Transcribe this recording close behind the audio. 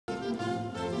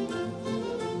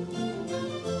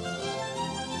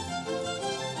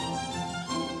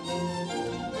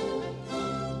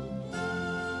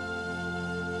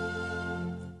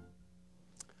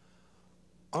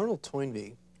Arnold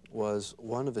Toynbee was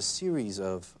one of a series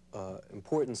of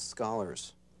important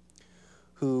scholars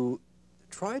who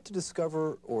tried to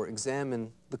discover or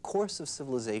examine the course of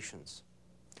civilizations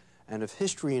and of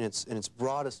history in its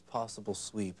broadest possible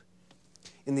sweep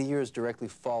in the years directly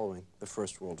following the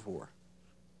First World War.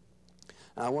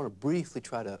 And I want to briefly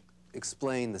try to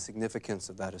explain the significance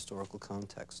of that historical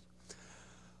context.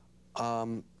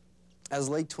 As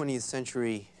late 20th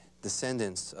century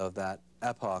descendants of that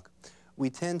epoch, we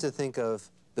tend to think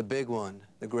of the big one,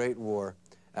 the Great War,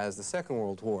 as the Second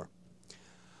World War.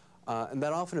 And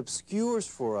that often obscures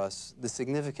for us the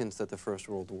significance that the First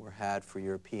World War had for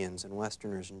Europeans and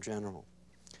Westerners in general.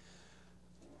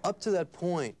 Up to that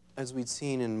point, as we'd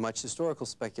seen in much historical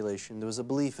speculation, there was a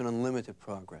belief in unlimited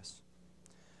progress.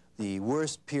 The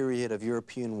worst period of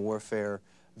European warfare,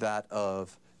 that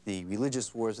of the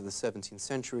religious wars of the 17th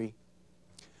century,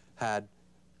 had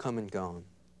come and gone.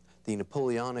 The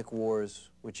Napoleonic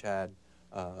Wars, which had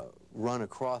run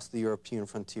across the European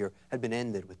frontier, had been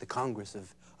ended with the Congress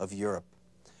of Europe,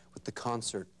 with the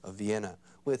Concert of Vienna,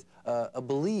 with a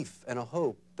belief and a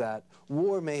hope that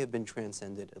war may have been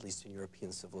transcended, at least in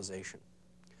European civilization.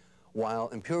 While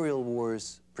imperial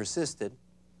wars persisted,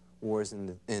 wars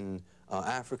in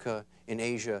Africa, in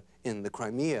Asia, in the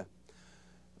Crimea,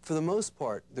 for the most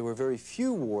part, there were very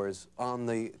few wars on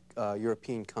the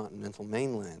European continental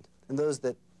mainland, and those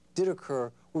that did occur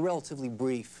were relatively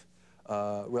brief,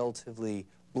 relatively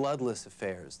bloodless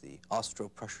affairs, the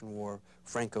Austro-Prussian War,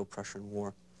 Franco-Prussian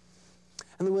War.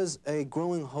 And there was a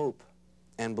growing hope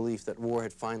and belief that war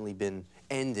had finally been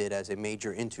ended as a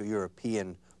major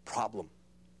inter-European problem.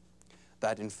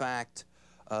 That, in fact,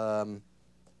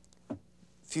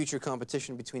 future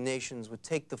competition between nations would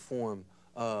take the form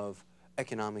of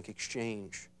economic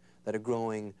exchange, that a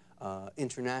growing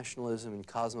internationalism and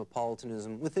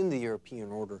cosmopolitanism within the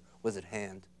European order was at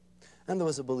hand. And there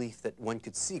was a belief that one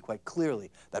could see quite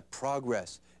clearly that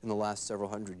progress in the last several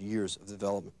hundred years of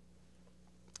development.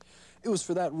 It was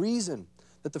for that reason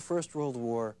that the First World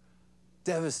War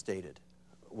devastated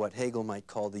what Hegel might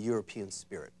call the European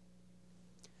spirit.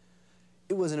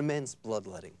 It was an immense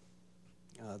bloodletting.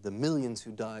 The millions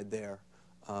who died there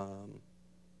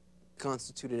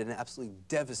constituted an absolutely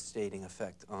devastating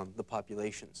effect on the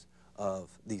populations of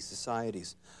these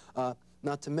societies.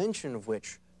 Not to mention of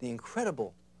which the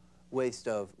incredible waste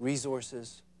of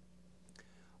resources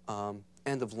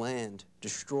and of land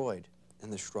destroyed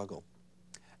in the struggle.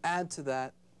 Add to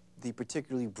that the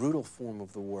particularly brutal form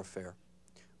of the warfare,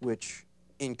 which,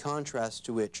 in contrast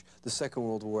to which, the Second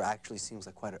World War actually seems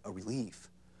like quite a relief.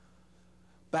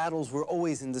 Battles were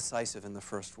always indecisive in the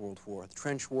First World War. The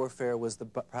trench warfare was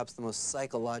perhaps the most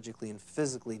psychologically and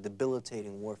physically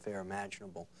debilitating warfare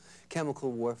imaginable.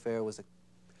 Chemical warfare was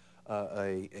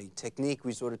a technique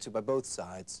resorted to by both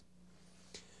sides.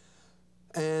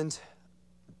 And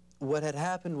what had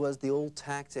happened was the old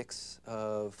tactics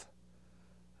of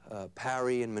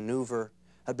parry and maneuver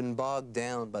had been bogged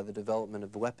down by the development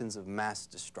of weapons of mass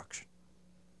destruction.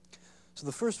 So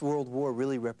the First World War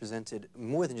really represented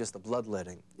more than just the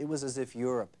bloodletting. It was as if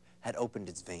Europe had opened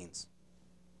its veins.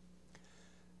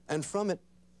 And from it,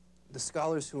 the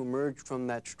scholars who emerged from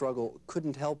that struggle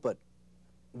couldn't help but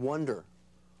wonder,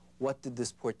 what did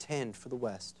this portend for the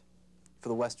West, for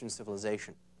the Western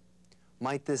civilization?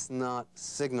 Might this not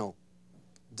signal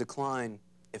decline,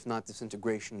 if not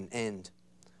disintegration and end,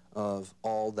 of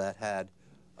all that had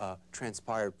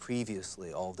transpired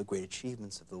previously, all of the great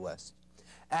achievements of the West?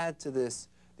 Add to this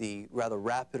the rather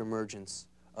rapid emergence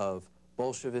of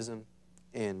Bolshevism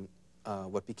in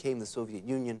what became the Soviet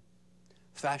Union,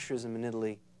 fascism in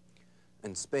Italy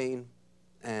and Spain,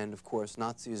 and of course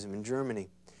Nazism in Germany.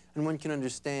 And one can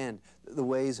understand the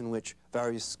ways in which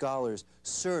various scholars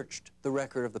searched the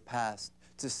record of the past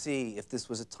to see if this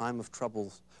was a time of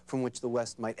troubles from which the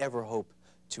West might ever hope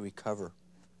to recover.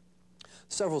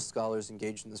 Several scholars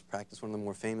engaged in this practice. One of the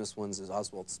more famous ones is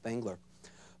Oswald Spengler.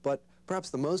 But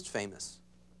perhaps the most famous,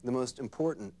 the most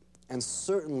important, and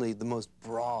certainly the most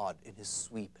broad in his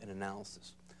sweep and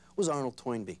analysis was Arnold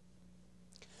Toynbee.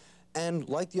 And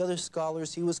like the other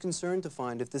scholars, he was concerned to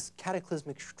find if this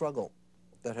cataclysmic struggle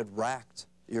that had racked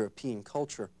European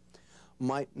culture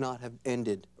might not have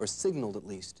ended, or signaled at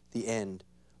least, the end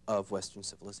of Western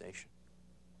civilization.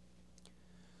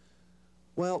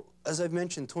 Well, as I've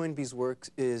mentioned, Toynbee's work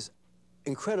is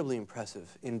incredibly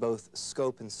impressive in both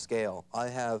scope and scale. I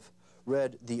have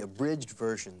read the abridged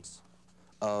versions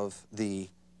of the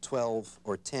 12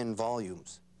 or 10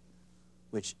 volumes,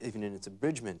 which even in its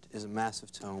abridgment is a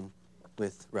massive tome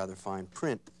with rather fine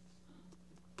print.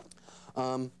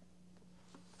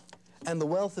 And the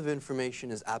wealth of information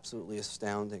is absolutely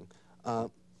astounding.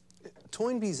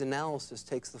 Toynbee's analysis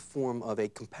takes the form of a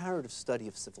comparative study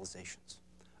of civilizations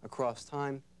across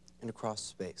time and across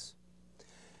space.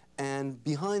 And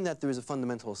behind that, there is a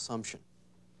fundamental assumption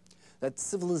that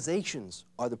civilizations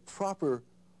are the proper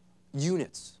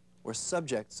units or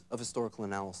subjects of historical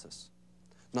analysis,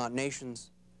 not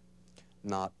nations,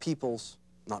 not peoples,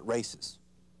 not races.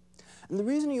 And the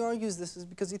reason he argues this is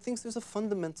because he thinks there's a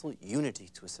fundamental unity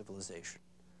to a civilization,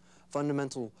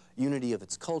 fundamental unity of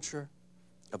its culture,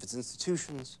 of its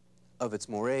institutions, of its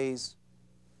mores,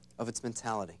 of its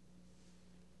mentality.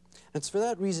 And it's for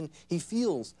that reason he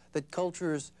feels that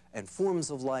cultures and forms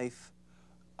of life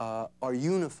are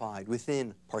unified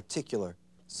within particular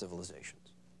civilizations.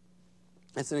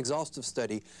 It's an exhaustive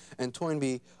study, and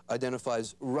Toynbee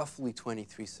identifies roughly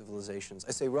 23 civilizations.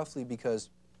 I say roughly because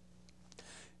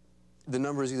the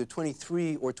number is either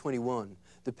 23 or 21,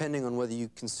 depending on whether you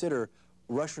consider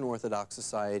Russian Orthodox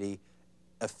society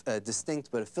a distinct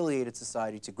but affiliated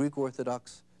society to Greek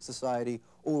Orthodox society,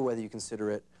 or whether you consider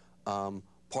it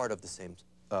part of the same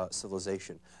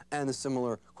civilization. And a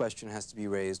similar question has to be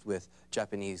raised with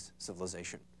Japanese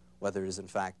civilization, whether it is in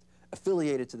fact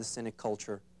affiliated to the Sinic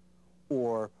culture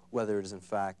or whether it is in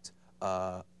fact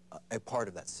a part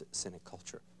of that Sinic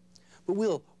culture. But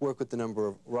we'll work with the number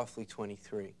of roughly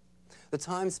 23. The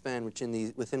time span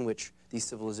within which these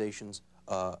civilizations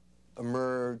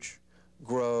emerge,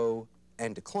 grow,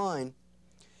 and decline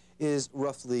is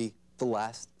roughly the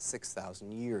last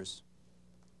 6,000 years.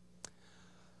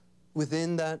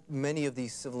 Within that, many of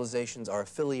these civilizations are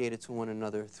affiliated to one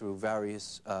another through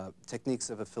various techniques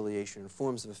of affiliation and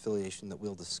forms of affiliation that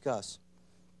we'll discuss.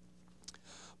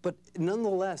 But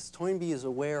nonetheless, Toynbee is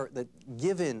aware that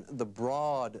given the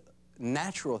broad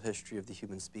natural history of the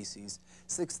human species,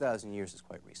 6,000 years is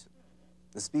quite recent.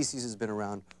 The species has been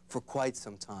around for quite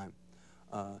some time.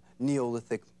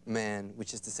 Neolithic man,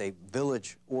 which is to say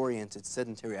village-oriented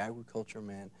sedentary agriculture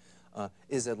man,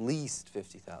 is at least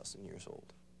 50,000 years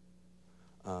old.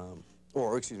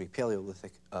 Or excuse me,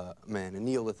 Paleolithic man. A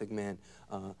Neolithic man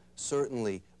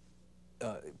certainly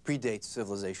predates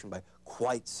civilization by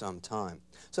quite some time.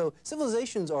 So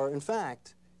civilizations are, in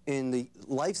fact, in the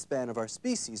lifespan of our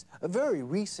species, a very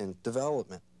recent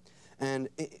development. And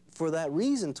for that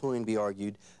reason, Toynbee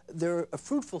argued, they're a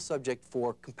fruitful subject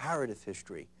for comparative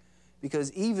history,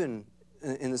 because even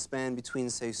in the span between,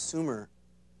 say, Sumer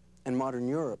and modern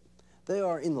Europe, they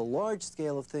are, in the large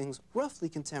scale of things, roughly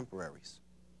contemporaries.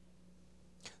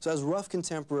 So as rough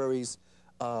contemporaries,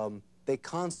 they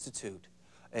constitute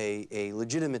a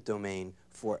legitimate domain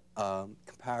for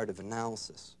comparative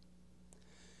analysis.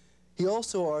 He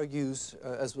also argues,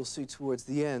 as we'll see towards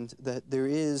the end, that there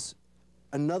is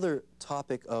another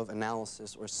topic of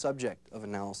analysis or subject of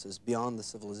analysis beyond the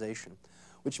civilization,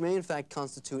 which may in fact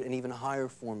constitute an even higher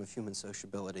form of human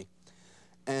sociability,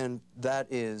 and that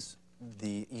is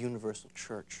the universal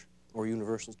church or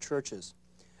universal churches,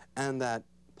 and that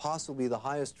possibly the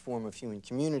highest form of human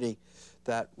community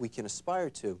that we can aspire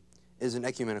to is an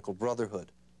ecumenical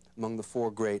brotherhood among the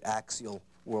four great axial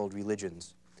world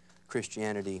religions: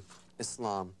 Christianity,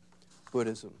 Islam,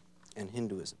 Buddhism, and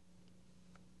Hinduism.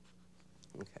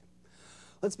 Okay.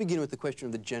 Let's begin with the question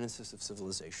of the genesis of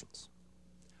civilizations.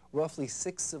 Roughly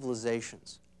 6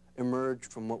 civilizations emerged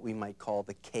from what we might call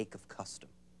the cake of custom.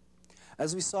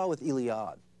 As we saw with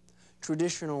Iliad,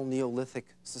 traditional Neolithic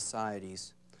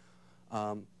societies,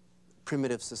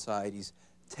 primitive societies,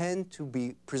 tend to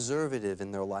be preservative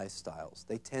in their lifestyles.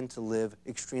 They tend to live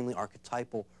extremely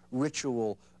archetypal,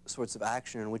 ritual sorts of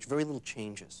action in which very little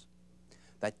changes.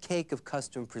 That cake of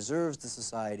custom preserves the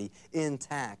society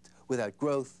intact, without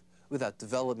growth, without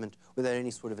development, without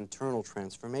any sort of internal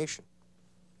transformation.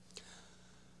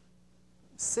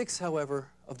 6, however,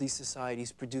 of these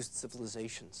societies produced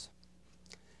civilizations.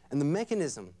 And the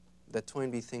mechanism that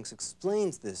Toynbee thinks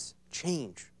explains this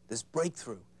change, this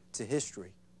breakthrough to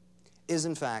history, is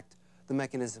in fact the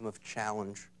mechanism of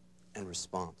challenge and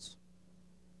response.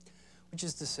 Which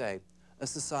is to say, a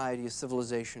society, a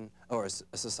civilization, or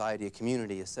a society, a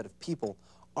community, a set of people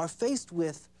are faced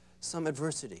with some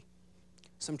adversity,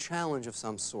 some challenge of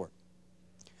some sort,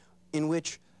 in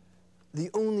which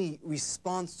the only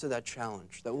response to that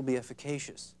challenge that will be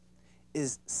efficacious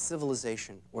is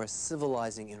civilization, or a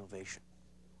civilizing innovation.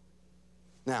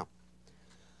 Now,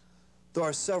 there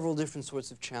are several different sorts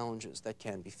of challenges that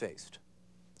can be faced.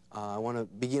 I want to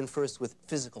begin first with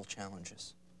physical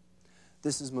challenges.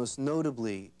 This is most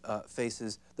notably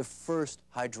faces the first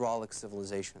hydraulic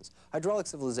civilizations. Hydraulic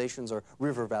civilizations are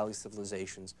river valley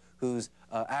civilizations whose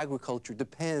agriculture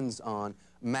depends on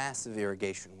massive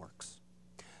irrigation works.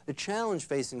 The challenge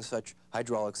facing such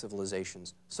hydraulic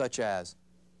civilizations, such as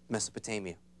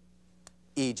Mesopotamia,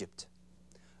 Egypt,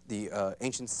 the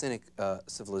ancient Cynic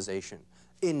civilization,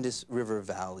 Indus River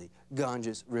Valley,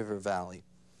 Ganges River Valley,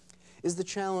 is the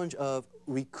challenge of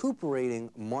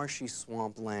recuperating marshy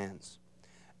swamp lands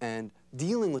and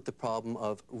dealing with the problem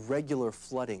of regular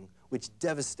flooding, which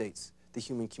devastates the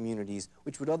human communities,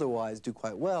 which would otherwise do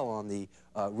quite well on the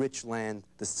rich land,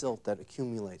 the silt that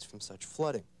accumulates from such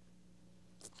flooding.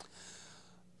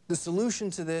 The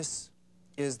solution to this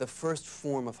is the first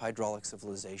form of hydraulic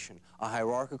civilization, a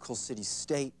hierarchical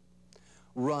city-state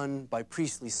run by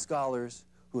priestly scholars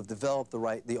who have developed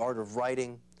the art of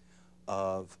writing,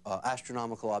 of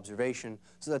astronomical observation,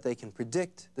 so that they can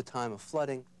predict the time of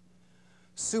flooding,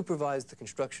 supervise the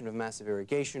construction of massive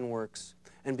irrigation works,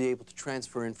 and be able to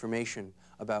transfer information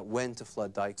about when to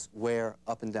flood dikes, where,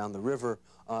 up and down the river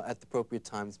at the appropriate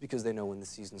times, because they know when the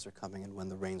seasons are coming and when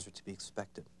the rains are to be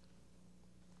expected.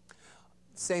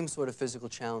 Same sort of physical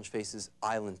challenge faces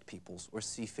island peoples or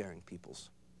seafaring peoples.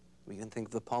 We can think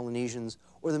of the Polynesians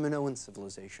or the Minoan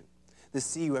civilization. The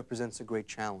sea represents a great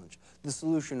challenge, the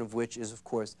solution of which is, of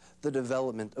course, the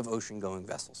development of ocean-going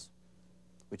vessels,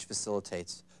 which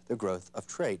facilitates the growth of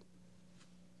trade.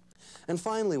 And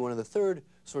finally, one of the third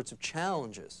sorts of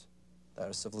challenges that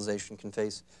a civilization can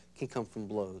face can come from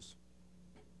blows,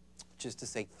 which is to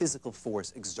say physical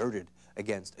force exerted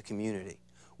against a community,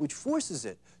 which forces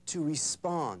it to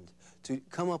respond, to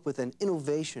come up with an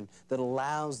innovation that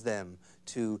allows them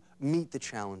to meet the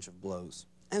challenge of blows.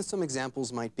 And some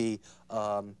examples might be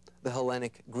the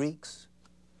Hellenic Greeks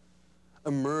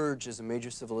emerge as a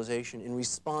major civilization in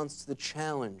response to the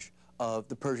challenge of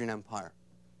the Persian Empire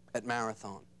at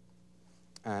Marathon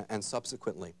and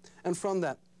subsequently. And from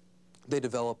that, they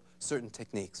develop certain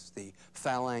techniques, the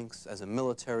phalanx as a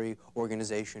military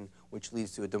organization, which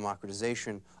leads to a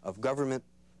democratization of government.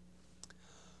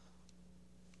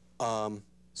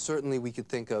 Certainly we could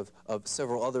think of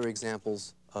several other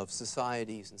examples of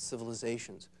societies and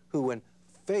civilizations who, when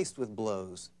faced with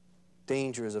blows,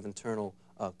 dangers of internal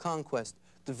conquest,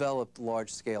 developed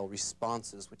large-scale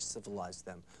responses which civilized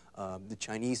them. The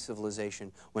Chinese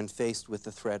civilization, when faced with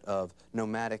the threat of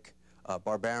nomadic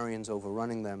barbarians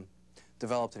overrunning them,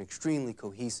 developed an extremely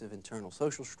cohesive internal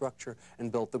social structure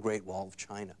and built the Great Wall of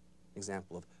China, an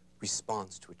example of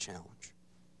response to a challenge.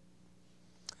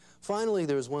 Finally,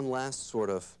 there's one last sort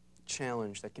of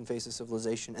challenge that can face a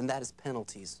civilization, and that is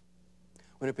penalties.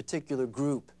 When a particular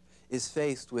group is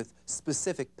faced with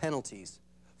specific penalties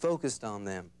focused on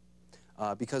them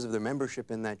because of their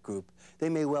membership in that group, they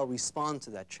may well respond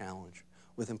to that challenge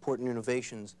with important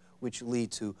innovations which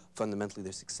lead to fundamentally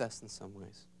their success in some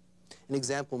ways. An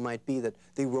example might be that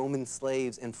the Roman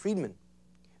slaves and freedmen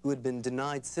who had been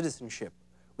denied citizenship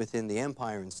within the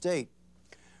empire and state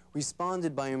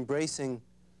responded by embracing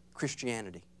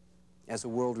Christianity as a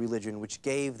world religion, which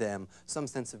gave them some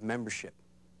sense of membership.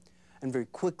 And very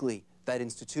quickly, that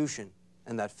institution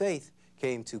and that faith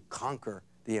came to conquer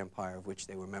the empire of which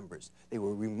they were members. They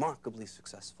were remarkably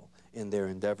successful in their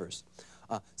endeavors.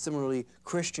 Similarly,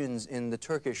 Christians in the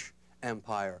Turkish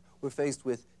Empire were faced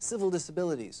with civil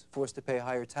disabilities, forced to pay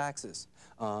higher taxes,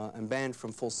 and banned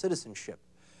from full citizenship.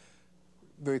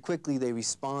 Very quickly, they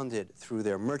responded through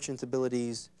their merchant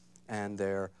abilities and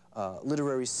their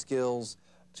literary skills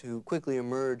to quickly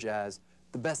emerge as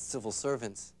the best civil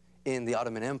servants in the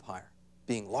Ottoman Empire,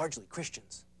 being largely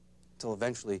Christians, until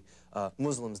eventually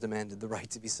Muslims demanded the right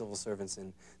to be civil servants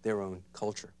in their own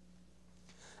culture.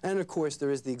 And of course,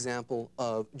 there is the example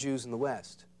of Jews in the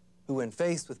West, who, when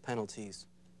faced with penalties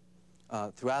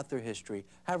throughout their history,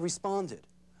 have responded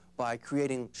by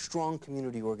creating strong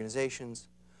community organizations.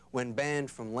 When banned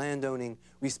from landowning,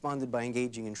 responded by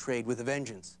engaging in trade with a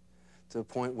vengeance, to the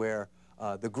point where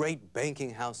the great banking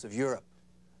house of Europe,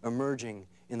 emerging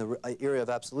in the era of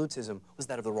absolutism, was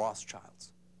that of the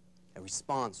Rothschilds, a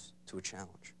response to a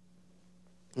challenge.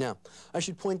 Now, I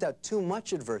should point out too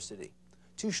much adversity,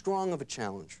 too strong of a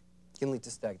challenge, can lead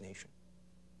to stagnation.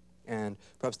 And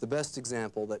perhaps the best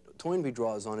example that Toynbee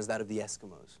draws on is that of the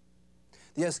Eskimos.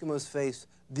 The Eskimos face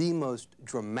the most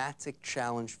dramatic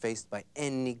challenge faced by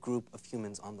any group of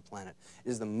humans on the planet. It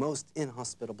is the most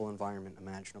inhospitable environment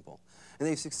imaginable. And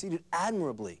they've succeeded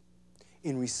admirably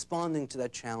in responding to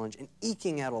that challenge and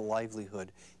eking out a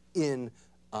livelihood in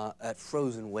that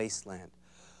frozen wasteland.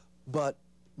 But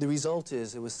the result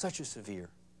is it was such a severe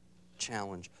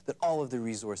challenge that all of the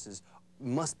resources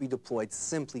must be deployed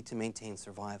simply to maintain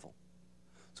survival.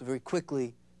 So very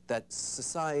quickly, that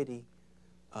society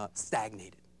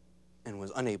stagnated and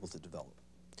was unable to develop.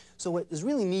 So what is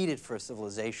really needed for a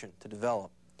civilization to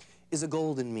develop is a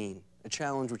golden mean, a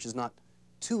challenge which is not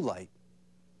too light,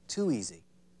 too easy.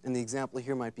 And the example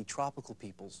here might be tropical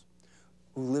peoples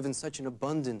who live in such an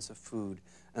abundance of food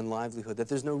and livelihood that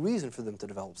there's no reason for them to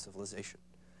develop civilization.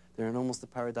 They're in almost a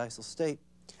paradisal state.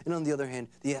 And on the other hand,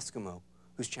 the Eskimo,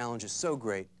 whose challenge is so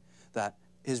great that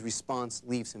his response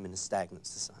leaves him in a stagnant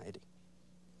society.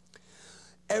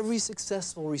 Every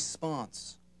successful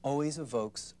response always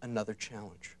evokes another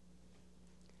challenge.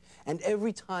 And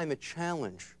every time a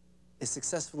challenge is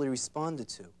successfully responded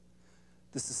to,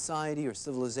 the society or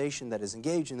civilization that is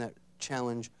engaged in that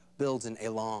challenge builds an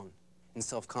elan and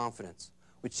self-confidence,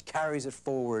 which carries it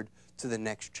forward to the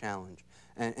next challenge.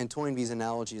 And Toynbee's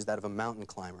analogy is that of a mountain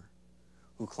climber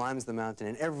who climbs the mountain,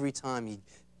 and every time he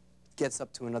gets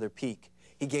up to another peak,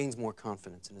 he gains more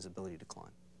confidence in his ability to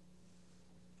climb.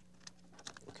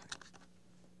 Okay.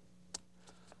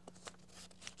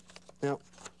 Now,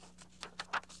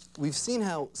 we've seen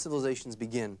how civilizations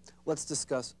begin. Let's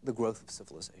discuss the growth of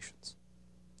civilizations.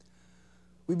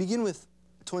 We begin with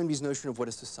Toynbee's notion of what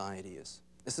a society is.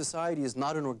 A society is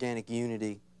not an organic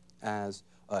unity, as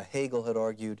Hegel had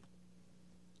argued,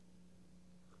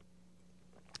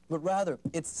 but rather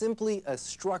it's simply a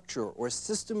structure or a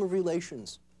system of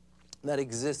relations that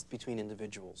exists between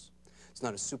individuals. It's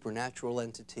not a supernatural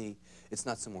entity. It's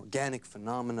not some organic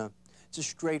phenomena. It's a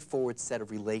straightforward set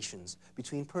of relations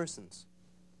between persons.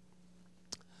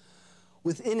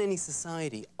 Within any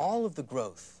society, all of the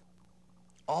growth,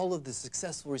 all of the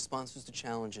successful responses to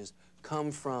challenges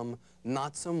come from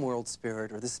not some world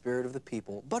spirit or the spirit of the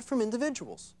people, but from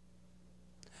individuals.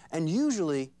 And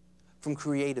usually from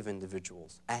creative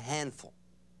individuals, a handful.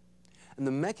 And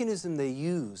the mechanism they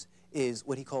use is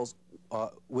what he calls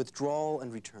withdrawal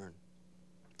and return.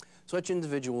 Such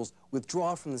individuals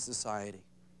withdraw from the society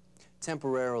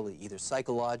temporarily, either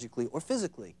psychologically or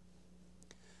physically.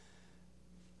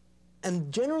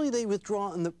 And generally they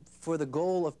withdraw for the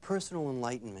goal of personal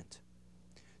enlightenment,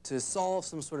 to solve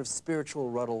some sort of spiritual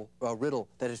riddle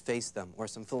that had faced them, or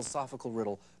some philosophical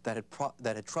riddle that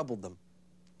had troubled them.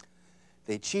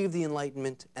 They achieve the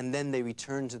enlightenment, and then they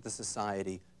return to the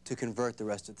society to convert the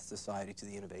rest of the society to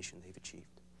the innovation they've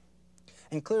achieved.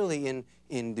 And clearly in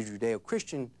the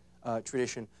Judeo-Christian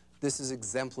tradition, this is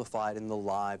exemplified in the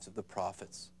lives of the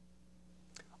prophets,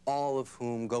 all of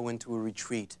whom go into a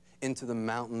retreat, into the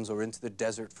mountains or into the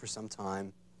desert for some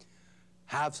time,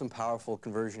 have some powerful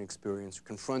conversion experience,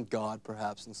 confront God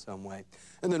perhaps in some way,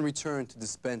 and then return to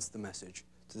dispense the message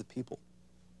to the people.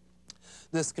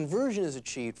 This conversion is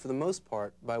achieved for the most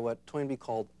part by what Toynbee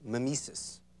called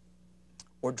mimesis,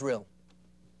 or drill.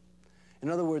 In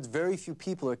other words, very few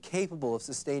people are capable of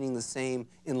sustaining the same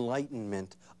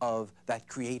enlightenment of that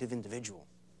creative individual.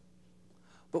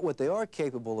 But what they are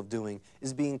capable of doing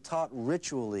is being taught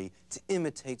ritually to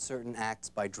imitate certain acts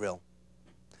by drill.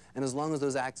 And as long as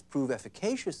those acts prove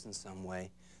efficacious in some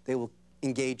way, they will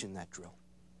engage in that drill.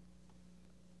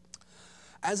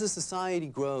 As a society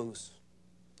grows,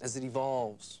 as it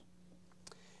evolves,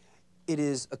 it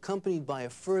is accompanied by a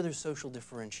further social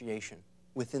differentiation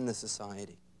within the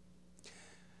society.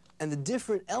 And the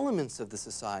different elements of the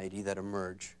society that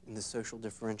emerge in the social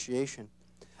differentiation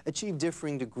achieve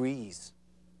differing degrees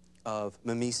of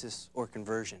mimesis or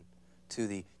conversion to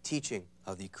the teaching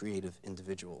of the creative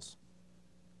individuals.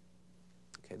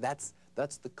 Okay, that's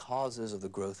the causes of the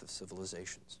growth of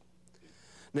civilizations.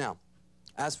 Now,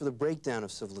 as for the breakdown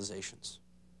of civilizations,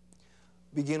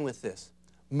 begin with this.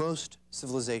 Most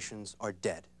civilizations are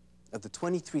dead. Of the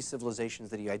 23 civilizations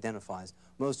that he identifies,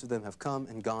 most of them have come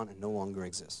and gone and no longer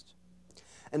exist.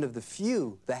 And of the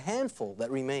few, the handful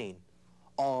that remain,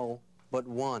 all but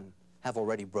one have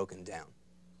already broken down.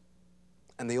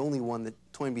 And the only one that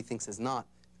Toynbee thinks has not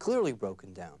clearly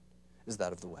broken down is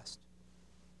that of the West.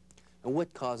 And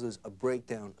what causes a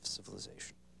breakdown of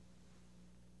civilization?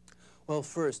 Well,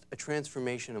 first, a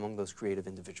transformation among those creative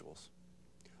individuals.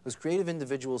 Those creative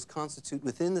individuals constitute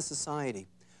within the society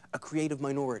a creative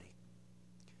minority.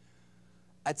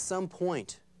 At some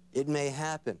point, it may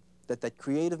happen that that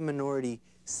creative minority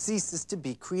ceases to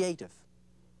be creative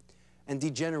and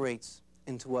degenerates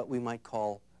into what we might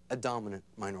call a dominant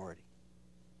minority.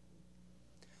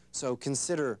 So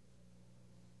consider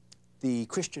the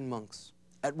Christian monks.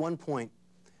 At one point,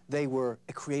 they were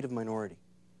a creative minority.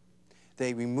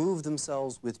 They removed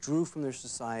themselves, withdrew from their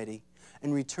society,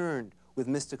 and returned with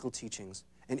mystical teachings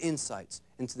and insights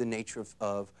into the nature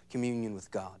of communion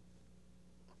with God.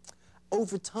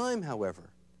 Over time, however,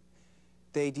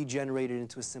 they degenerated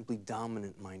into a simply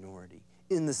dominant minority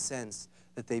in the sense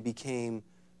that they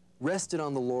rested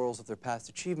on the laurels of their past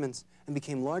achievements and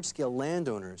became large-scale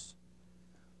landowners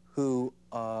who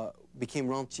became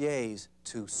rentiers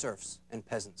to serfs and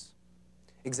peasants,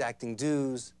 exacting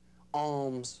dues,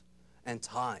 alms, and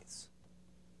tithes.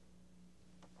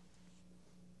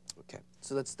 Okay.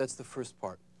 So that's the first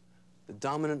part. The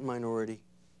dominant minority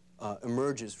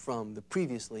emerges from the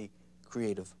previously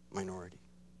creative minority.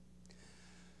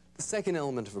 The second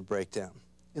element of a breakdown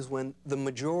is when the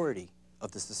majority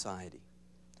of the society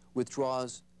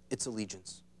withdraws its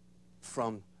allegiance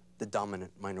from the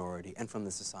dominant minority and from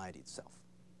the society itself.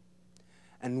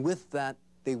 And with that,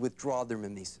 they withdraw their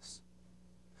mimesis.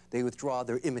 They withdraw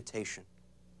their imitation.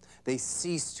 They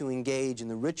cease to engage in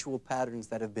the ritual patterns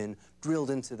that have been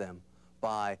drilled into them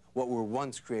by what were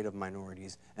once creative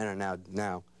minorities and are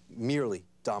now merely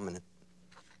dominant.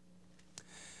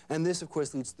 And this, of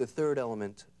course, leads to the third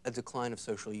element, a decline of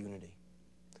social unity.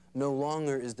 No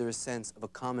longer is there a sense of a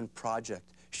common project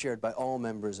shared by all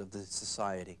members of the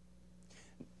society.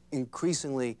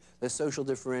 Increasingly, the social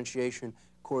differentiation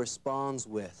corresponds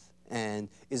with and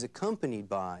is accompanied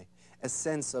by a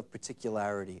sense of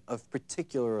particularity, of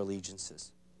particular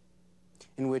allegiances,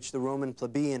 in which the Roman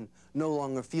plebeian no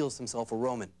longer feels himself a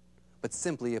Roman, but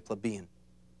simply a plebeian.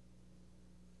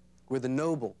 Where the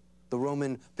noble, the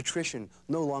Roman patrician,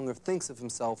 no longer thinks of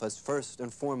himself as first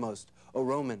and foremost a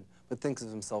Roman, but thinks of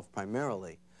himself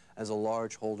primarily as a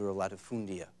large holder of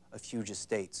latifundia, of huge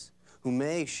estates, who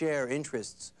may share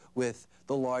interests with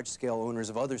the large-scale owners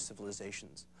of other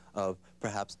civilizations, of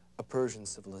perhaps a Persian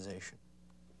civilization.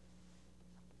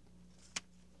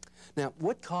 Now,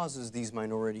 what causes these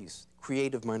minorities,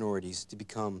 creative minorities, to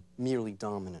become merely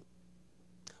dominant?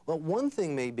 Well, one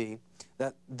thing may be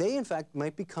that they, in fact,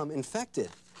 might become infected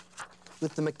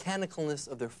with the mechanicalness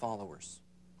of their followers.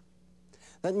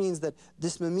 That means that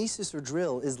this mimesis or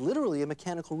drill is literally a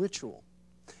mechanical ritual.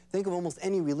 Think of almost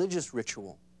any religious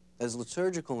ritual as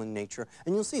liturgical in nature,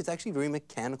 and you'll see it's actually a very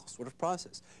mechanical sort of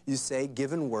process. You say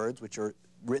given words, which are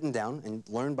written down and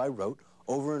learned by rote,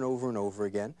 over and over and over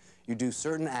again. You do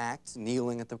certain acts,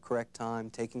 kneeling at the correct time,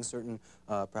 taking certain,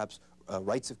 perhaps,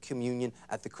 rites of communion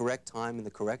at the correct time in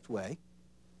the correct way.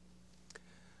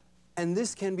 And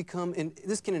this can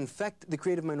infect the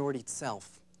creative minority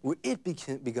itself, where it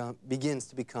begins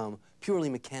to become purely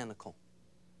mechanical.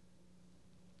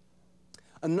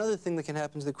 Another thing that can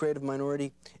happen to the creative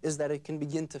minority is that it can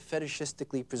begin to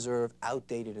fetishistically preserve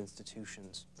outdated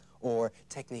institutions or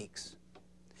techniques.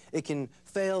 It can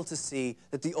fail to see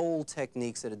that the old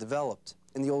techniques that had developed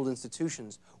in the old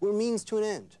institutions were means to an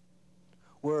end,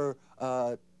 were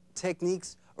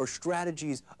techniques or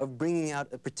strategies of bringing out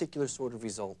a particular sort of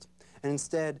result. And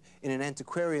instead, in an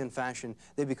antiquarian fashion,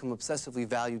 they become obsessively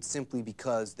valued simply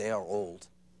because they are old,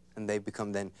 and they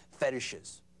become then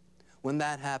fetishes. When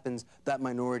that happens, that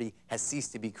minority has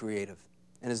ceased to be creative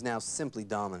and is now simply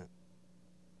dominant.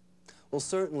 Well,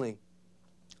 certainly,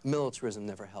 militarism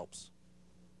never helps.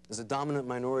 As a dominant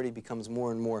minority becomes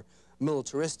more and more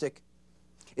militaristic,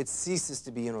 it ceases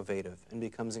to be innovative and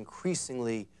becomes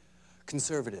increasingly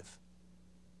conservative.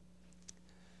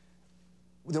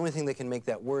 The only thing that can make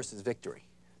that worse is victory.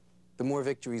 The more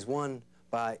victories won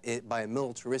by a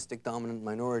militaristic dominant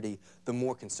minority, the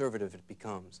more conservative it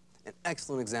becomes. An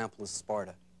excellent example is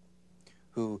Sparta,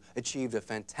 who achieved a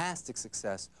fantastic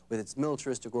success with its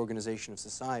militaristic organization of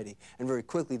society and very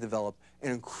quickly developed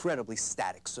an incredibly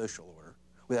static social order,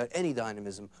 without any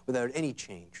dynamism, without any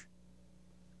change.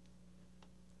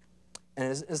 And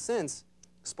in a sense,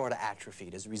 Sparta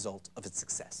atrophied as a result of its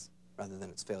success rather than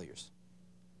its failures.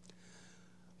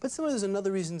 But similarly, there's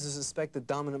another reason to suspect that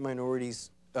dominant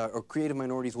minorities or creative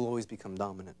minorities will always become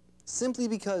dominant, simply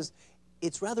because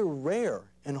it's rather rare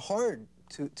and hard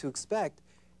to expect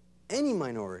any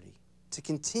minority to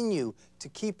continue to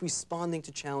keep responding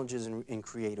to challenges in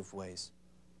creative ways.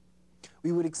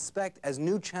 We would expect, as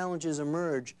new challenges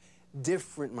emerge,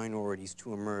 different minorities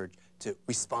to emerge to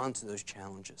respond to those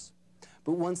challenges.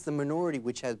 But once the minority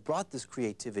which has brought this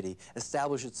creativity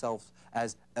establishes itself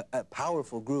as a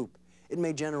powerful group, it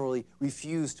may generally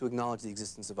refuse to acknowledge the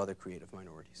existence of other creative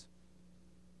minorities.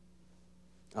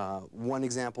 One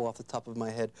example off the top of my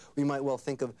head, we might well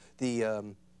think of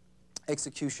the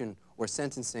execution or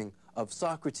sentencing of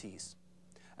Socrates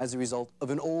as a result of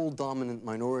an old dominant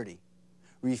minority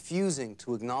refusing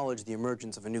to acknowledge the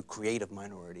emergence of a new creative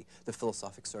minority, the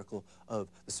philosophic circle of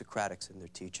the Socratics and their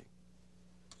teaching.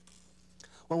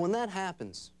 Well, when that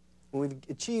happens, when we've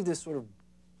achieved this sort of,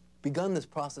 begun this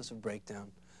process of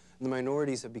breakdown, and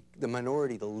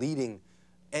the leading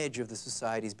edge of the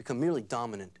society has become merely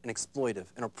dominant and exploitive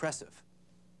and oppressive,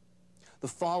 the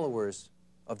followers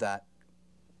of that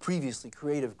previously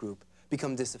creative group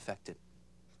become disaffected.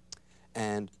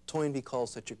 And Toynbee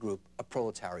calls such a group a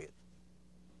proletariat.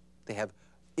 They have,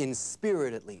 in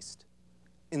spirit at least,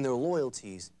 in their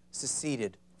loyalties,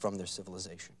 seceded from their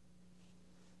civilization.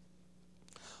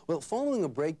 Well, following a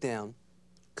breakdown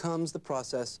comes the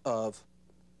process of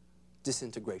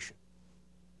disintegration.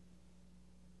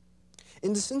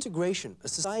 In disintegration, a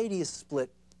society is split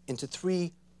into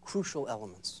three crucial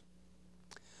elements.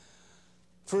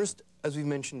 First, as we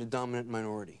mentioned, a dominant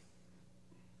minority.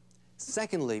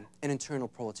 Secondly, an internal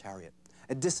proletariat,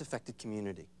 a disaffected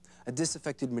community, a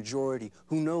disaffected majority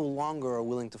who no longer are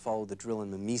willing to follow the drill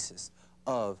and mimesis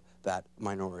of that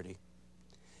minority.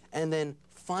 And then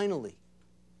finally,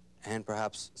 and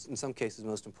perhaps in some cases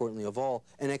most importantly of all,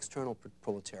 an external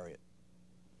proletariat,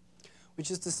 which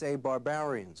is to say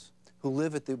barbarians who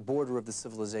live at the border of the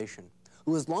civilization,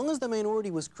 who, as long as the minority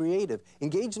was creative,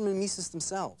 engaged in mimesis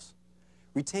themselves,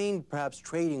 retained perhaps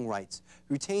trading rights,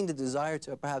 retained a desire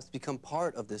to perhaps become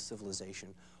part of this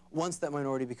civilization. Once that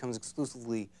minority becomes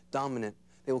exclusively dominant,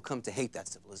 they will come to hate that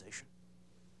civilization.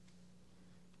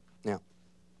 Now,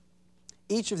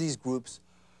 each of these groups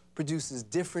produces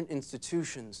different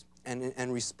institutions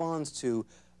and responds to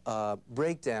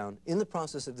breakdown in the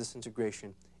process of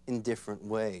disintegration in different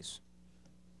ways.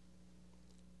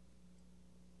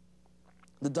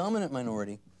 The dominant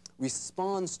minority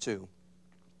responds to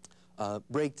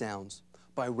breakdowns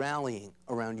by rallying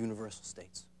around universal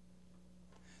states.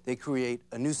 They create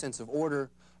a new sense of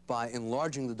order by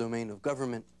enlarging the domain of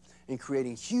government and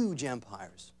creating huge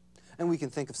empires. And we can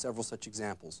think of several such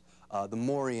examples. The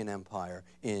Mauryan Empire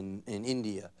in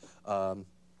India,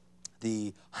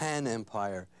 the Han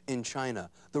Empire in China,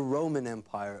 the Roman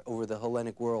Empire over the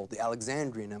Hellenic world, the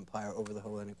Alexandrian Empire over the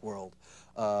Hellenic world,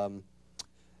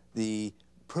 the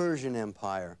Persian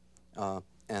Empire,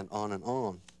 and on and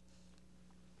on.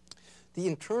 The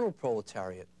internal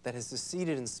proletariat that has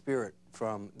seceded in spirit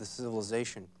from the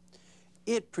civilization,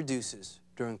 it produces,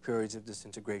 during periods of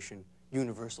disintegration,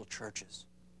 universal churches.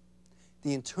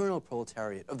 The internal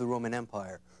proletariat of the Roman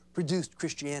Empire produced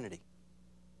Christianity.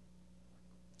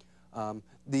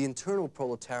 The internal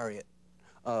proletariat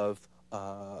of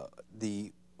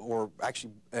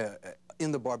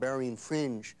in the barbarian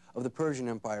fringe of the Persian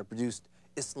Empire produced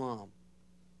Islam.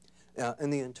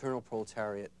 And the internal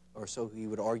proletariat, or so he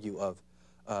would argue, of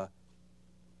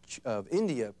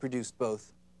India produced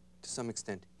both, to some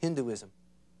extent, Hinduism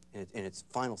in its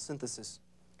final synthesis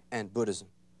and Buddhism.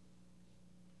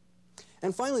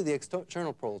 And finally, the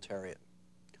external proletariat,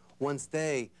 once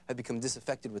they have become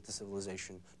disaffected with the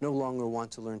civilization, no longer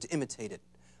want to learn to imitate it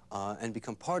and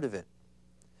become part of it,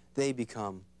 they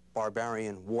become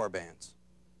barbarian war bands.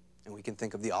 And we can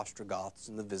think of the Ostrogoths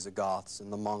and the Visigoths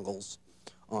and the Mongols,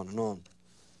 on and on.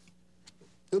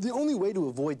 The only way to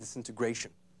avoid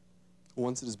disintegration,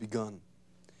 once it has begun,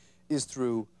 is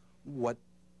through what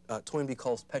Toynbee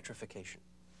calls petrification.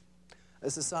 A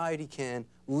society can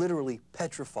literally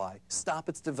petrify, stop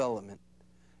its development,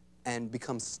 and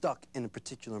become stuck in a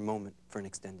particular moment for an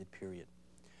extended period.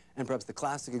 And perhaps the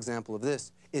classic example of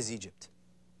this is Egypt.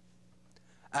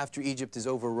 After Egypt is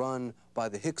overrun by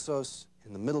the Hyksos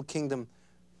in the Middle Kingdom,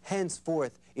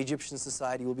 henceforth, Egyptian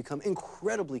society will become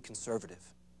incredibly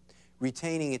conservative,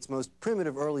 retaining its most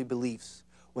primitive early beliefs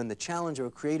when the challenge of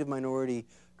a creative minority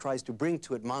tries to bring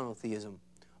to it monotheism.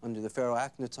 Under the pharaoh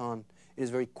Akhenaton, it is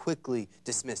very quickly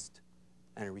dismissed,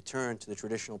 and a return to the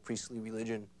traditional priestly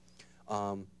religion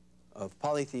of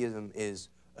polytheism is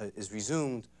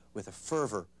resumed with a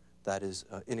fervor that is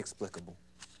inexplicable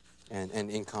and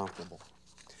incomparable.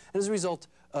 And as a result,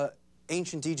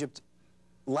 ancient Egypt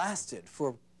lasted for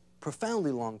a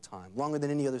profoundly long time, longer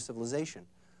than any other civilization,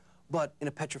 but in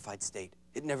a petrified state.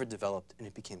 It never developed, and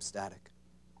it became static.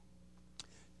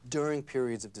 During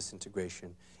periods of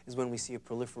disintegration is when we see a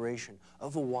proliferation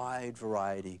of a wide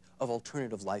variety of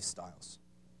alternative lifestyles.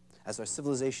 As our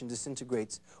civilization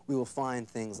disintegrates, we will find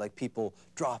things like people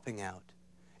dropping out,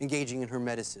 engaging in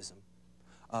hermeticism,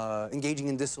 engaging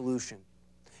in dissolution.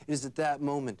 It is at that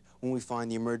moment when we find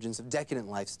the emergence of decadent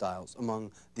lifestyles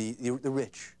among the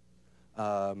rich,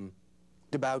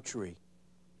 debauchery,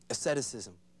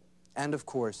 asceticism, and of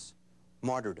course,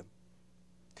 martyrdom.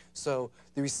 So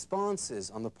the responses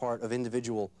on the part of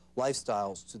individual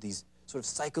lifestyles to these sort of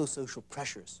psychosocial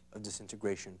pressures of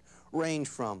disintegration range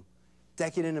from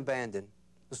decadent abandon,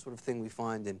 the sort of thing we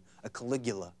find in a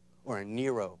Caligula or a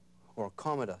Nero or a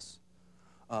Commodus,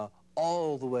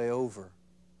 all the way over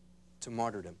to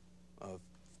martyrdom of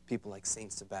people like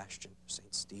Saint Sebastian,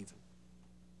 Saint Stephen.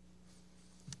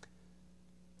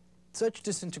 Such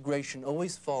disintegration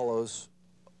always follows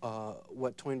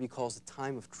what Toynbee calls a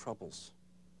time of troubles.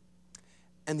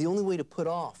 And the only way to put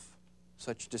off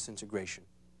such disintegration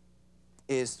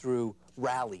is through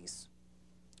rallies,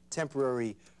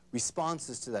 temporary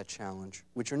responses to that challenge,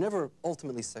 which are never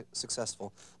ultimately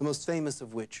successful, the most famous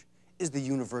of which is the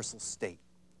universal state,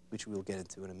 which we'll get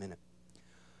into in a minute.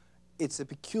 it's a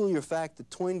peculiar fact that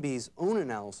Toynbee's own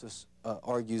analysis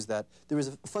argues that there is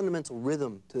a fundamental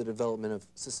rhythm to the development of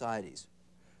societies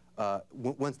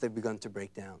once they've begun to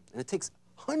break down. And it takes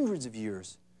hundreds of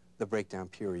years, the breakdown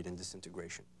period and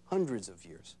disintegration, hundreds of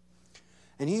years.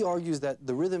 And he argues that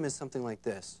the rhythm is something like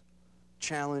this: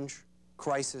 challenge,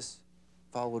 crisis,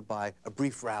 followed by a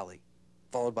brief rally,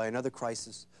 followed by another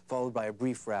crisis, followed by a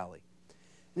brief rally.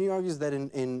 And he argues that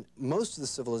in most of the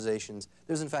civilizations,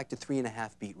 there's in fact a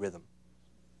 3.5 beat rhythm.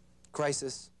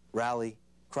 Crisis, rally,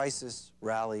 crisis,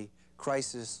 rally,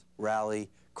 crisis, rally,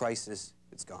 crisis,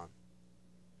 it's gone.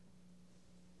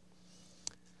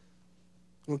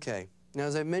 Okay, now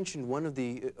as I mentioned, one of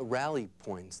the rally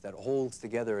points that holds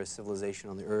together a civilization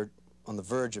on the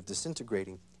verge of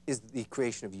disintegrating is the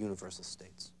creation of universal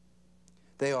states.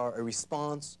 They are a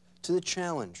response to the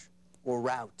challenge or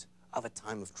rout of a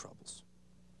time of troubles.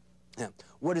 Now,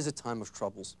 what is a time of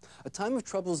troubles? A time of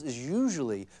troubles is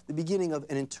usually the beginning of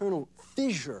an internal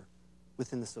fissure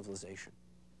within the civilization.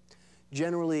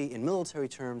 Generally, in military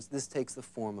terms, this takes the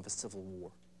form of a civil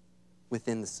war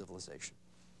within the civilization.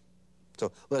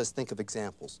 So let us think of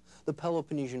examples. The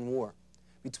Peloponnesian War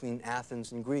between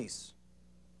Athens and Greece,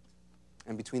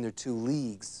 and between their two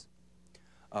leagues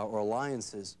or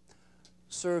alliances,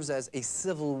 serves as a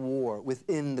civil war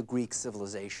within the Greek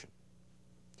civilization.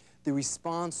 The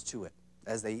response to it,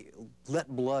 as they let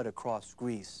blood across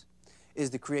Greece, is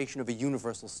the creation of a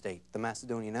universal state, the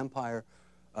Macedonian Empire,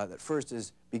 that first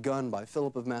is begun by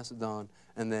Philip of Macedon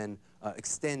and then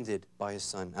extended by his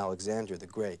son Alexander the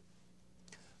Great.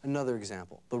 Another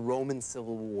example, the Roman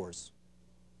Civil Wars.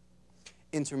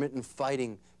 Intermittent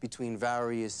fighting between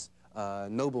various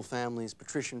noble families,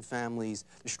 patrician families,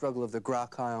 the struggle of the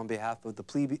Gracchi on behalf of the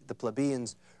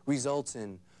plebeians results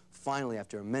in, finally,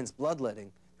 after immense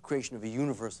bloodletting, the creation of a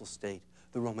universal state,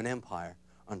 the Roman Empire,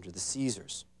 under the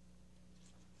Caesars.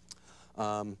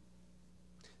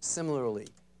 Similarly,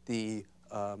 the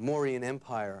Mauryan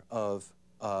Empire of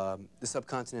the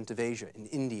subcontinent of Asia in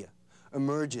India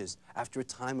emerges after a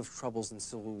time of troubles and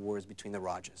civil wars between the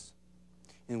Rajas,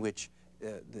 in which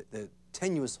the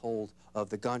tenuous hold of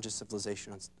the Ganja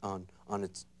civilization on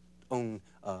its own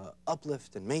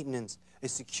uplift and maintenance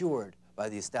is secured by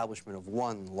the establishment of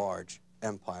one large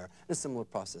empire. And a similar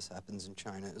process happens in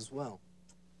China as well.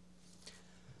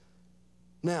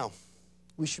 Now,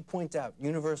 we should point out,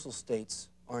 universal states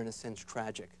are in a sense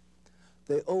tragic.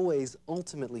 They always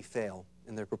ultimately fail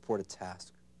in their purported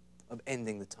task of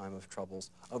ending the time of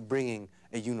troubles, of bringing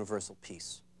a universal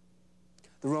peace.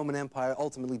 The Roman Empire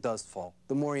ultimately does fall.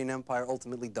 The Mauryan Empire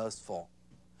ultimately does fall.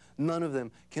 None of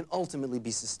them can ultimately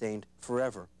be sustained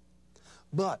forever.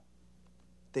 But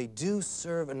they do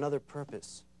serve another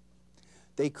purpose.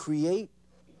 They create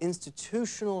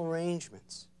institutional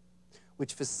arrangements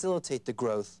which facilitate the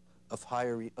growth of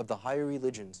the higher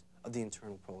religions of the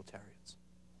internal proletariats.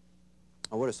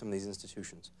 Now, what are some of these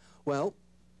institutions? Well,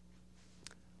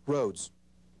 roads.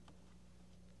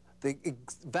 The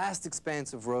vast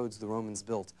expanse of roads the Romans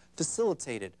built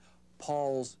facilitated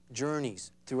Paul's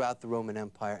journeys throughout the Roman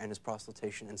Empire and his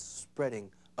proselytation and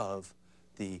spreading of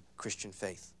the Christian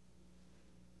faith.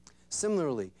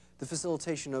 Similarly, the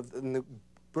facilitation of the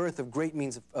birth of great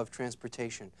means of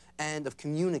transportation and of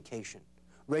communication,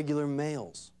 regular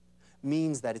mails,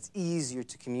 means that it's easier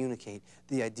to communicate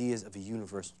the ideas of a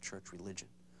universal church religion,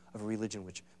 of a religion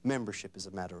which membership is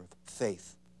a matter of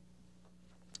faith.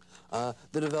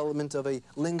 The development of a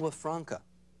lingua franca,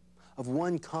 of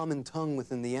one common tongue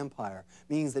within the empire,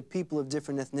 means that people of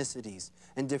different ethnicities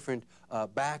and different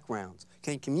backgrounds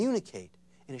can communicate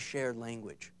in a shared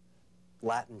language.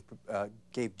 Latin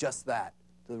gave just that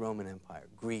to the Roman Empire,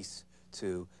 Greece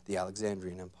to the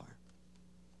Alexandrian Empire.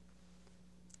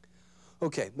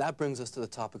 Okay, that brings us to the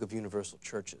topic of universal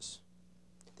churches.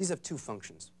 These have two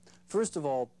functions. First of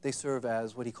all, they serve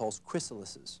as what he calls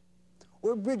chrysalises,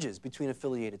 or bridges between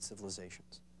affiliated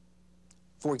civilizations.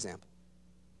 For example,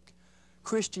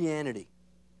 Christianity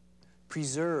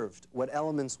preserved what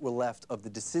elements were left of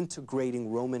the disintegrating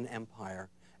Roman Empire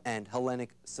and Hellenic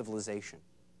civilization,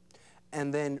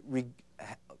 and then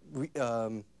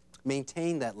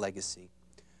maintained that legacy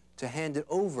to hand it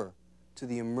over to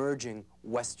the emerging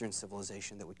Western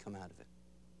civilization that would come out of it.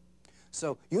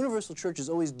 So universal churches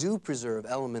always do preserve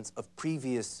elements of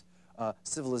previous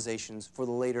civilizations for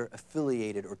the later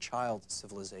affiliated or child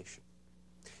civilization.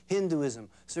 Hinduism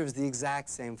serves the exact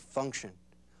same function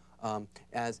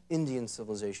as Indian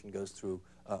civilization goes through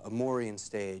a Mauryan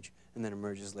stage and then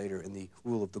emerges later in the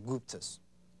rule of the Guptas.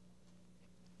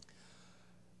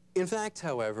 In fact,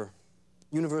 however,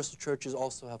 universal churches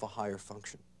also have a higher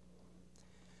function.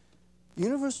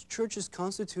 Universal churches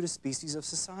constitute a species of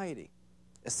society.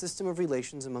 a system of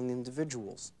relations among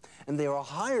individuals, and they are a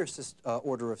higher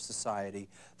order of society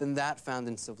than that found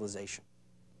in civilization.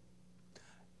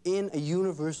 In a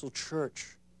universal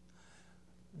church,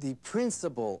 the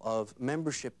principle of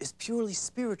membership is purely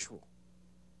spiritual,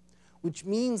 which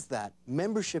means that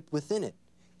membership within it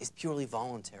is purely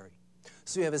voluntary.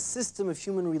 So you have a system of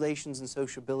human relations and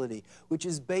sociability which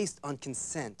is based on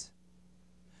consent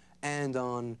and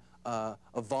on a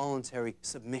voluntary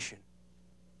submission.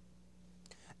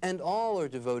 And all are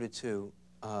devoted to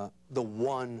the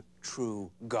one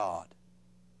true God,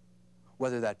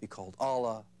 whether that be called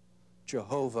Allah,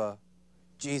 Jehovah,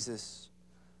 Jesus,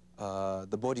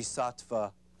 the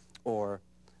Bodhisattva, or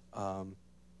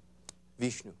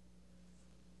Vishnu.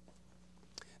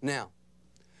 Now,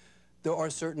 there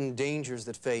are certain dangers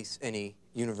that face any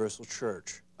universal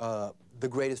church, the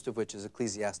greatest of which is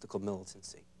ecclesiastical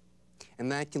militancy.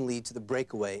 And that can lead to the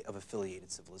breakaway of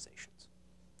affiliated civilizations.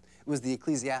 It was the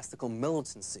ecclesiastical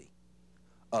militancy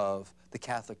of the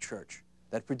Catholic Church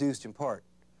that produced, in part,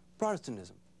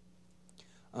 Protestantism.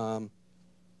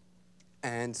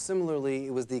 And similarly,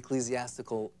 it was the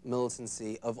ecclesiastical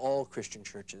militancy of all Christian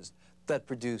churches that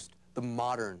produced the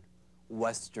modern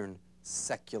Western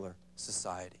secular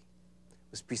society.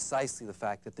 It was precisely the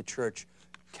fact that the church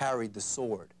carried the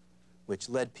sword, which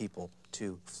led people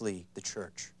to flee the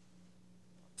church.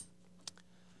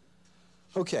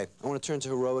 Okay, I want to turn to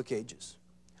heroic ages.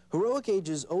 Heroic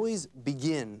ages always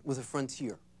begin with a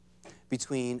frontier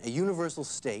between a universal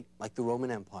state, like the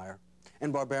Roman Empire,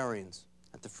 and barbarians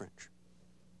at the fringe.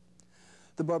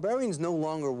 The barbarians no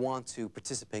longer want to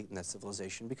participate in that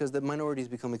civilization because the minorities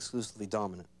become exclusively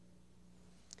dominant.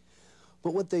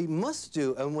 But what they must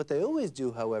do, and what they always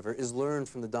do, however, is learn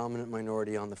from the dominant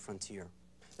minority on the frontier.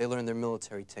 They learn their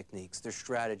military techniques, their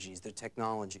strategies, their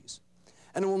technologies.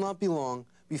 And it will not be long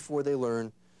before they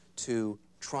learn to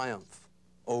triumph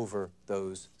over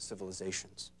those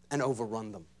civilizations and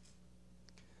overrun them.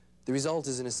 The result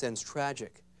is, in a sense,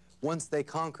 tragic. Once they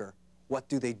conquer, what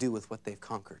do they do with what they've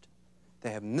conquered?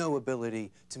 They have no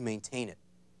ability to maintain it.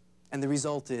 And the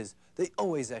result is they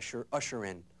always usher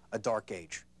in a dark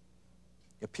age,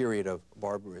 a period of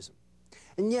barbarism.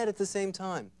 And yet, at the same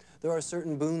time, there are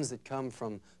certain boons that come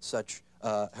from such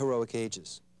heroic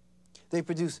ages. They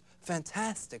produce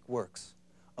fantastic works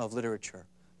of literature.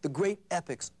 The great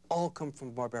epics all come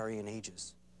from barbarian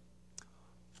ages.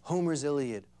 Homer's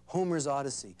Iliad, Homer's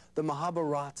Odyssey, the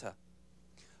Mahabharata,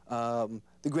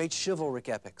 the great chivalric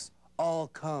epics, all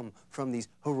come from these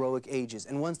heroic ages.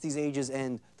 And once these ages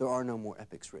end, there are no more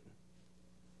epics written.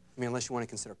 I mean, unless you want to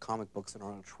consider comic books and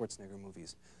Arnold Schwarzenegger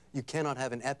movies. You cannot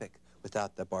have an epic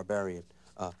without the barbarian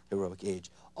heroic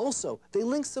age. Also, they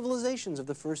link civilizations of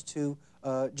the first two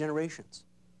generations,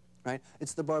 right?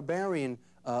 It's the barbarian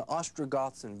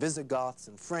Ostrogoths and Visigoths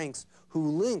and Franks who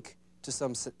link,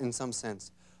 in some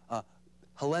sense,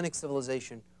 Hellenic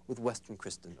civilization with Western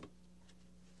Christendom.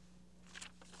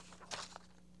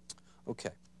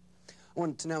 Okay. I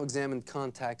want to now examine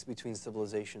contacts between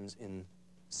civilizations in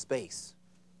space.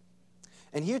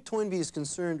 And here Toynbee is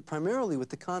concerned primarily with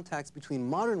the contacts between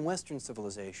modern Western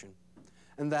civilization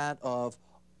and that of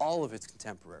all of its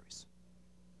contemporaries.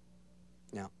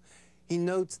 Now, he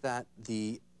notes that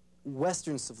the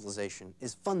Western civilization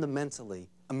is fundamentally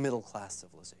a middle-class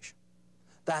civilization.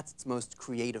 That's its most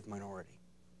creative minority.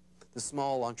 The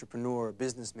small entrepreneur,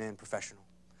 businessman, professional.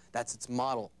 That's its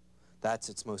model. That's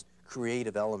its most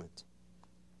creative element.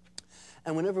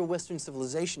 And whenever Western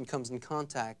civilization comes in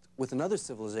contact with another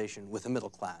civilization with a middle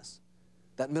class,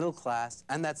 that middle class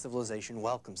and that civilization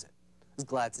welcomes it, is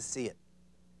glad to see it.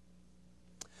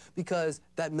 Because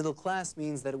that middle class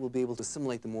means that it will be able to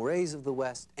assimilate the mores of the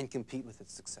West and compete with it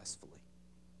successfully.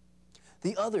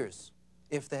 The others,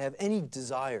 if they have any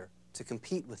desire to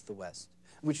compete with the West,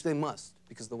 which they must,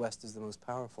 because the West is the most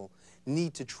powerful,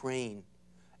 need to train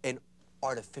an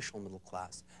artificial middle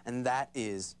class. And that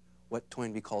is what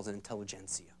Toynbee calls an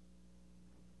intelligentsia.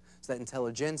 So that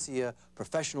intelligentsia,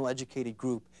 professional educated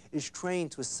group, is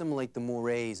trained to assimilate the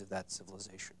mores of that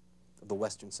civilization, of the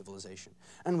Western civilization.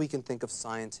 And we can think of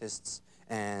scientists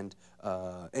and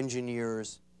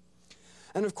engineers.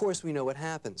 And of course, we know what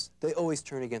happens. They always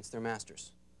turn against their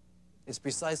masters. It's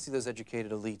precisely those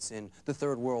educated elites in the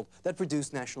Third World that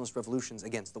produce nationalist revolutions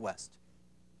against the West.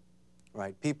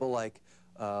 Right? People like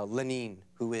Lenin,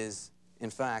 who is, in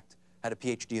fact, had a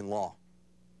PhD in law.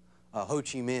 Ho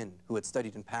Chi Minh, who had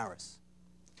studied in Paris.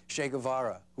 Che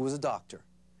Guevara, who was a doctor.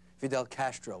 Fidel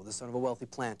Castro, the son of a wealthy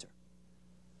planter,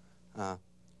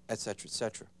 et cetera, et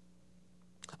cetera.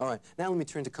 All right, now let me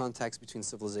turn to contacts between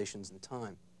civilizations and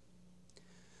time.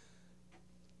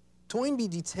 Toynbee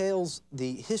details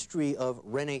the history of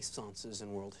renaissances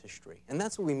in world history, and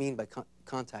that's what we mean by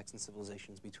contacts and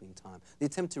civilizations between time. The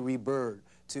attempt to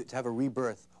have a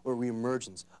rebirth or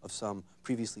reemergence of some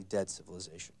previously dead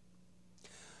civilization.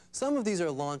 Some of these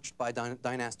are launched by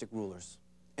dynastic rulers,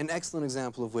 an excellent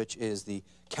example of which is the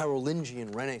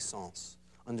Carolingian Renaissance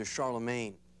under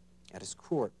Charlemagne at his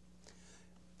court.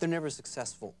 They're never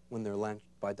successful when they're launched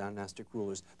by dynastic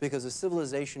rulers because a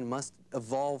civilization must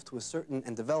evolve to a certain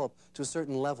and develop to a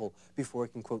certain level before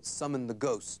it can, quote, summon the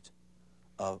ghost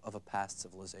of a past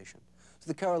civilization. So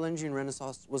the Carolingian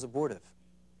Renaissance was abortive.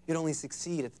 It only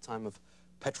succeeded at the time of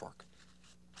Petrarch.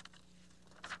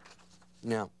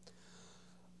 Now,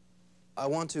 I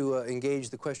want to engage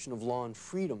the question of law and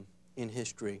freedom in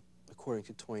history, according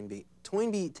to Toynbee.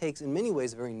 Toynbee takes, in many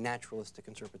ways, a very naturalistic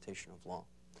interpretation of law.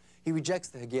 He rejects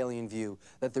the Hegelian view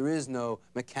that there is no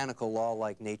mechanical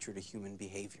law-like nature to human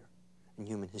behavior and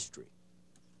human history.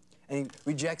 And he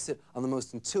rejects it on the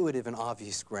most intuitive and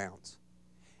obvious grounds.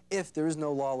 If there is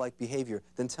no law-like behavior,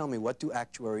 then tell me, what do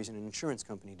actuaries in an insurance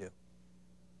company do?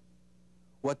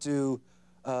 What do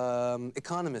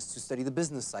economists who study the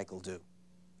business cycle do?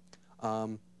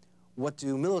 What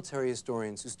do military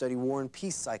historians who study war and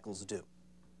peace cycles do?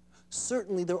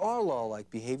 Certainly there are law-like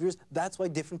behaviors. That's why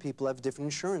different people have different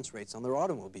insurance rates on their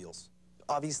automobiles.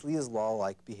 Obviously is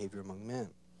law-like behavior among men.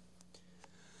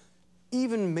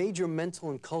 Even major mental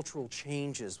and cultural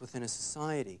changes within a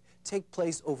society take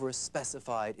place over a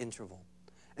specified interval.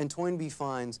 And Toynbee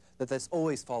finds that this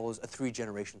always follows a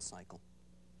 3-generation cycle.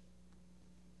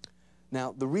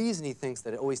 Now, the reason he thinks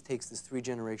that it always takes this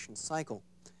 3-generation cycle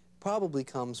probably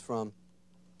comes from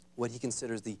what he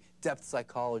considers the depth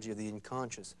psychology of the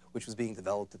unconscious, which was being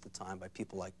developed at the time by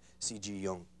people like C.G.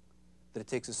 Jung. That it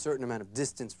takes a certain amount of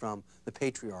distance from the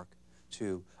patriarch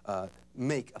to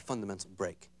make a fundamental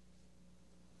break.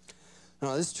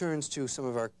 Now, this turns to some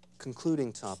of our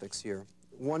concluding topics here.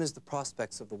 One is the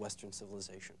prospects of the Western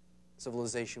civilization,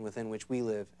 civilization within which we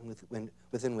live and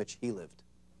within which he lived.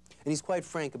 And he's quite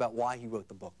frank about why he wrote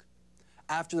the book.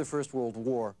 After the First World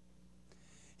War,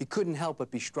 he couldn't help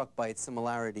but be struck by its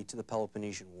similarity to the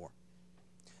Peloponnesian War.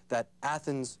 That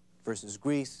Athens versus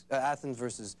Greece, Athens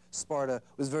versus Sparta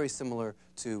was very similar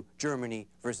to Germany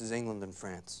versus England and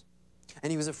France. And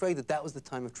he was afraid that that was the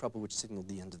time of trouble which signaled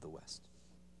the end of the West.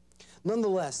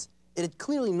 Nonetheless, it had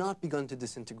clearly not begun to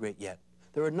disintegrate yet.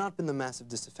 There had not been the massive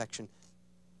disaffection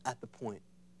at the point.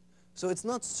 So it's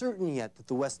not certain yet that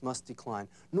the West must decline,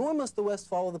 nor must the West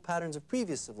follow the patterns of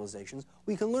previous civilizations.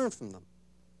 We can learn from them.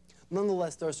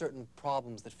 Nonetheless, there are certain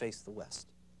problems that face the West.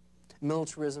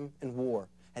 Militarism and war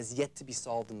has yet to be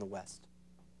solved in the West.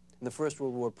 And the First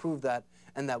World War proved that,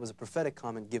 and that was a prophetic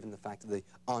comment given the fact of the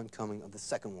oncoming of the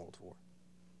Second World War.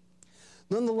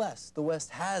 Nonetheless, the West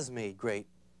has made great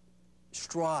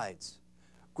strides,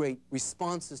 great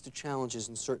responses to challenges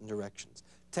in certain directions.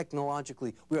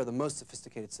 Technologically, we are the most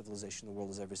sophisticated civilization the world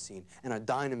has ever seen, and our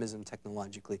dynamism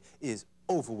technologically is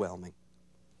overwhelming.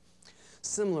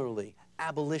 Similarly,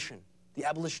 abolition, the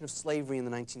abolition of slavery in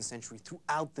the 19th century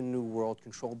throughout the New World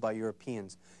controlled by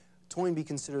Europeans, Toynbee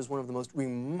considers one of the most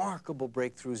remarkable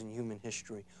breakthroughs in human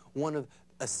history,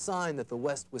 a sign that the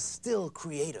West was still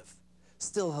creative,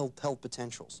 still held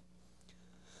potentials.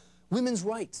 Women's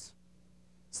rights,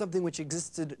 something which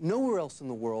existed nowhere else in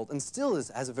the world and still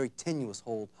has a very tenuous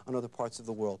hold on other parts of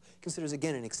the world, considers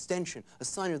again an extension, a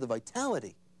sign of the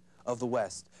vitality of the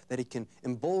West, that it can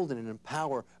embolden and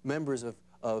empower members of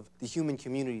the human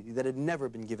community that had never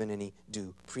been given any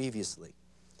due previously.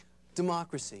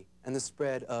 Democracy and the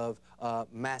spread of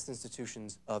mass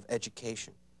institutions of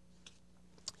education.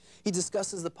 He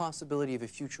discusses the possibility of a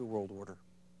future world order,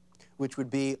 which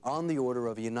would be on the order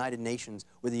of a United Nations,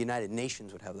 where the United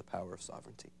Nations would have the power of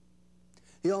sovereignty.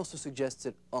 He also suggests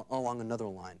it along another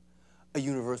line, a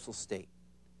universal state,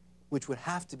 which would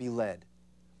have to be led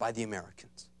by the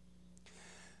Americans.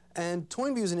 And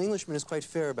Toynbee, who's an Englishman, is quite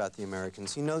fair about the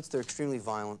Americans. He notes they're extremely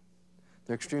violent,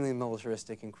 they're extremely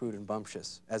militaristic and crude and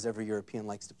bumptious, as every European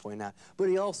likes to point out. But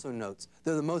he also notes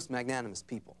they're the most magnanimous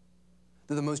people.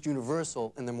 They're the most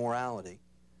universal in their morality.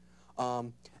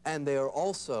 And they are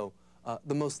also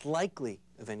the most likely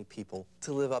of any people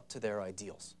to live up to their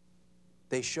ideals.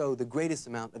 They show the greatest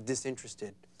amount of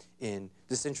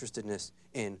disinterestedness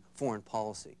in foreign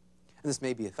policy. And this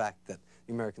may be a fact that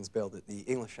the Americans bailed the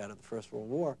English out of the First World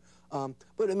War,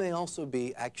 but it may also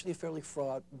be actually a fairly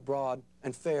broad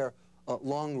and fair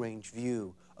long-range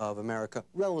view of America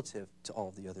relative to all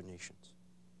of the other nations.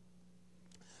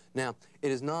 Now,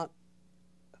 it is not,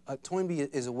 Toynbee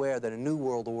is aware that a new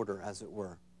world order, as it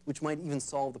were, which might even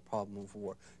solve the problem of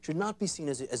war, should not be seen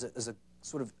as a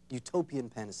sort of utopian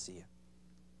panacea.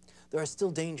 there are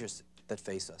still dangers that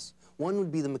face us. One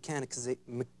would be the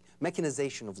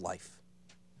mechanization of life.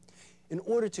 In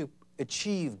order to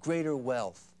achieve greater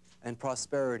wealth and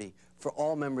prosperity for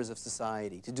all members of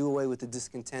society, to do away with the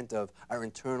discontent of our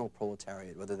internal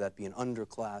proletariat, whether that be an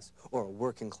underclass or a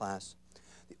working class,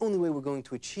 the only way we're going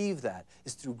to achieve that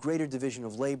is through greater division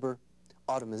of labor,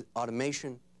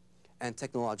 automation, and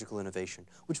technological innovation,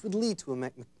 which would lead to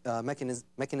a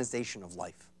mechanization of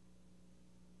life.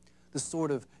 The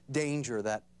sort of danger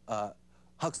that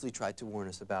Huxley tried to warn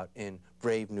us about in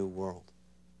Brave New World.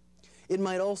 It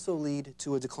might also lead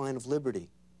to a decline of liberty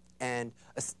and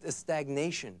a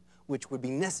stagnation which would be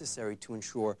necessary to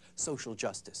ensure social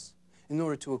justice. In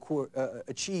order to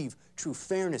achieve true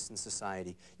fairness in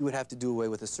society, you would have to do away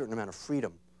with a certain amount of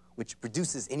freedom, which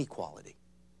produces inequality.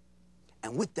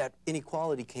 And with that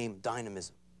inequality came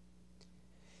dynamism.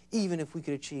 Even if we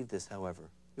could achieve this, however,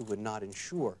 it would not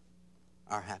ensure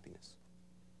our happiness.